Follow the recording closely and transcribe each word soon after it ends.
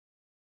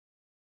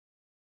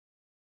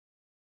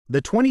The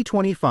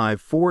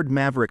 2025 Ford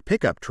Maverick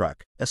pickup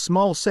truck, a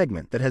small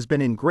segment that has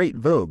been in great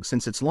vogue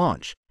since its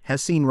launch,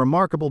 has seen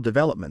remarkable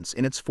developments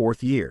in its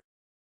fourth year.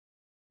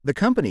 The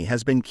company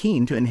has been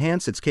keen to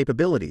enhance its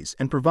capabilities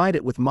and provide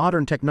it with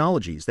modern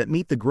technologies that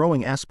meet the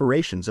growing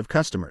aspirations of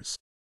customers.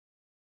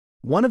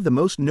 One of the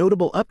most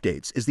notable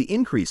updates is the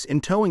increase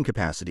in towing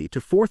capacity to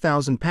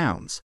 4,000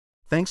 pounds,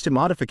 thanks to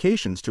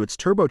modifications to its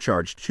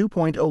turbocharged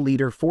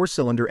 2.0-liter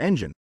four-cylinder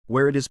engine,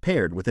 where it is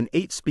paired with an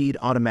 8-speed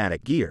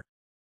automatic gear.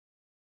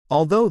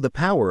 Although the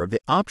power of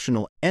the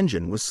optional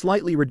engine was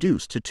slightly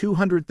reduced to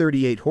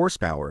 238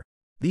 horsepower,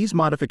 these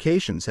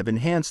modifications have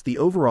enhanced the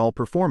overall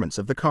performance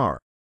of the car.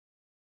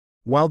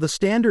 While the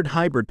standard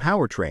hybrid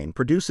powertrain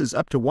produces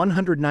up to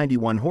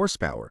 191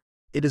 horsepower,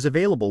 it is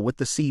available with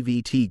the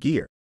CVT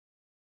gear.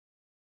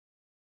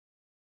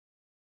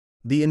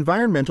 The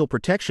Environmental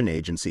Protection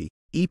Agency,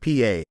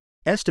 EPA,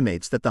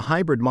 estimates that the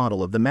hybrid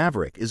model of the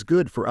Maverick is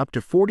good for up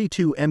to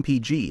 42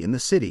 mpg in the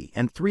city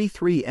and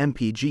 33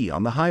 mpg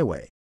on the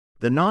highway.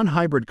 The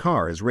non-hybrid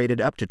car is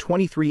rated up to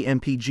 23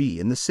 mpg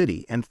in the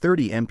city and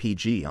 30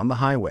 mpg on the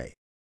highway.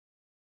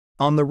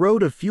 On the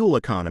road of fuel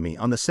economy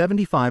on the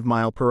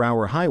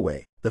 75-mile-per-hour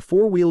highway, the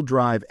four-wheel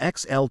drive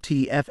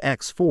XLT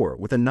FX4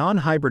 with a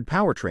non-hybrid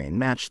powertrain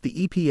matched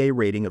the EPA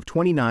rating of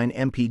 29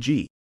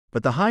 mpg,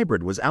 but the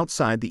hybrid was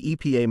outside the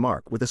EPA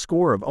mark with a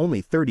score of only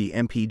 30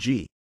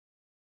 mpg.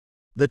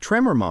 The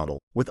Tremor model,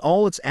 with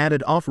all its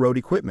added off-road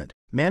equipment,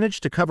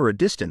 managed to cover a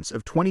distance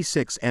of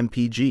 26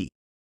 mpg.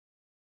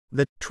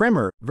 The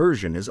Tremor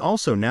version is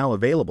also now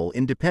available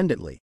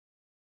independently.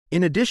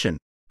 In addition,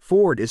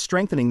 Ford is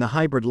strengthening the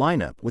hybrid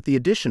lineup with the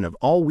addition of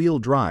all-wheel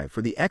drive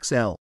for the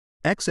XL,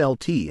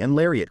 XLT and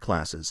Lariat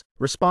classes,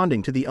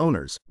 responding to the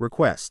owner's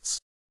requests.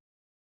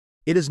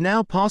 It is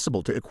now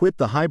possible to equip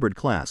the hybrid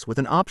class with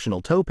an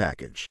optional tow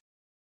package.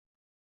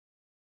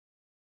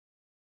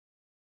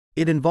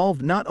 It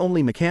involved not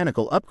only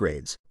mechanical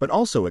upgrades, but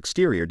also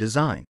exterior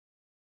design.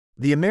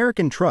 The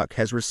American truck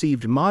has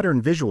received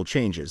modern visual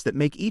changes that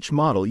make each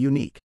model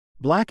unique.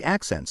 Black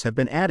accents have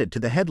been added to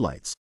the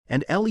headlights,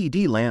 and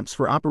LED lamps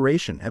for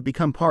operation have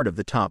become part of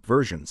the top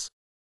versions.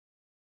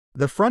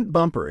 The front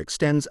bumper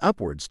extends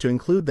upwards to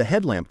include the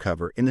headlamp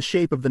cover in the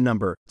shape of the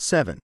number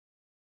 7.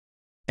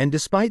 And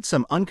despite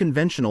some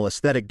unconventional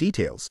aesthetic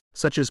details,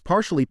 such as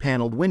partially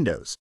paneled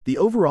windows, the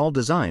overall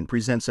design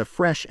presents a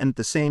fresh and at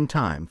the same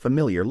time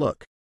familiar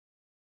look.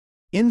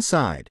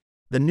 Inside,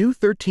 the new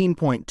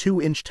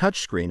 13.2-inch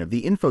touchscreen of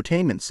the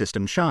infotainment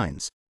system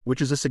shines,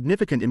 which is a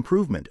significant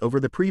improvement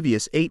over the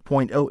previous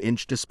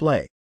 8.0-inch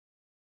display.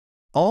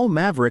 All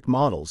Maverick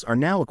models are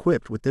now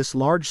equipped with this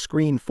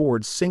large-screen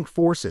Ford's Sync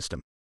 4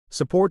 system,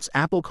 supports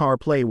Apple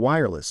CarPlay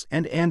Wireless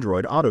and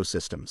Android Auto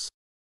systems.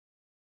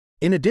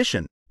 In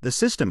addition, the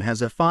system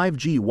has a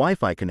 5G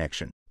Wi-Fi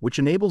connection, which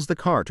enables the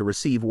car to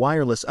receive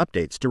wireless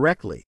updates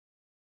directly.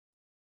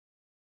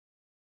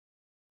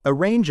 A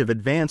range of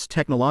advanced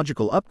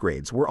technological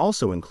upgrades were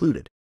also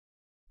included.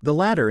 The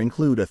latter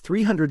include a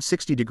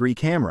 360-degree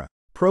camera,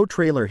 Pro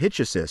Trailer Hitch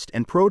Assist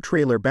and Pro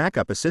Trailer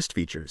Backup Assist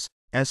features,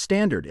 as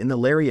standard in the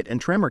Lariat and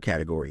Tremor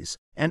categories,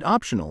 and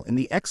optional in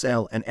the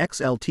XL and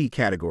XLT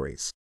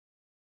categories.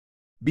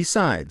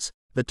 Besides,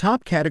 the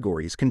top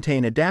categories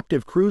contain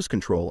adaptive cruise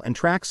control and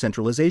track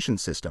centralization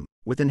system,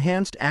 with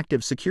enhanced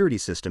active security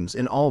systems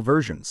in all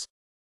versions.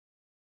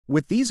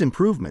 With these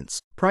improvements,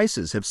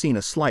 prices have seen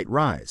a slight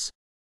rise.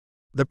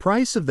 The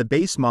price of the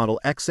base model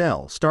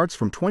XL starts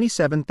from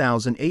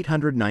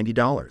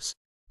 $27,890,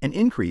 an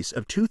increase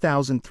of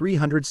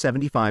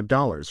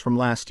 $2,375 from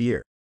last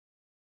year.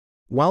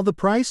 While the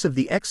price of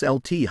the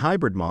XLT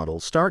hybrid model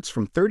starts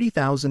from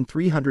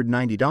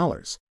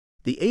 $30,390,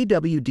 the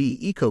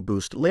AWD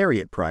EcoBoost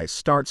Lariat price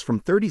starts from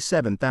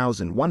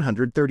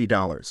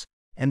 $37,130,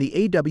 and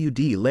the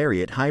AWD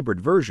Lariat hybrid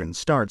version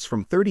starts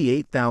from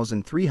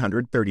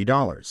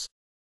 $38,330.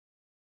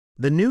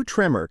 The new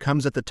Tremor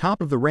comes at the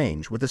top of the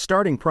range with a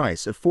starting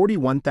price of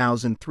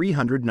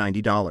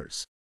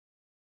 $41,390.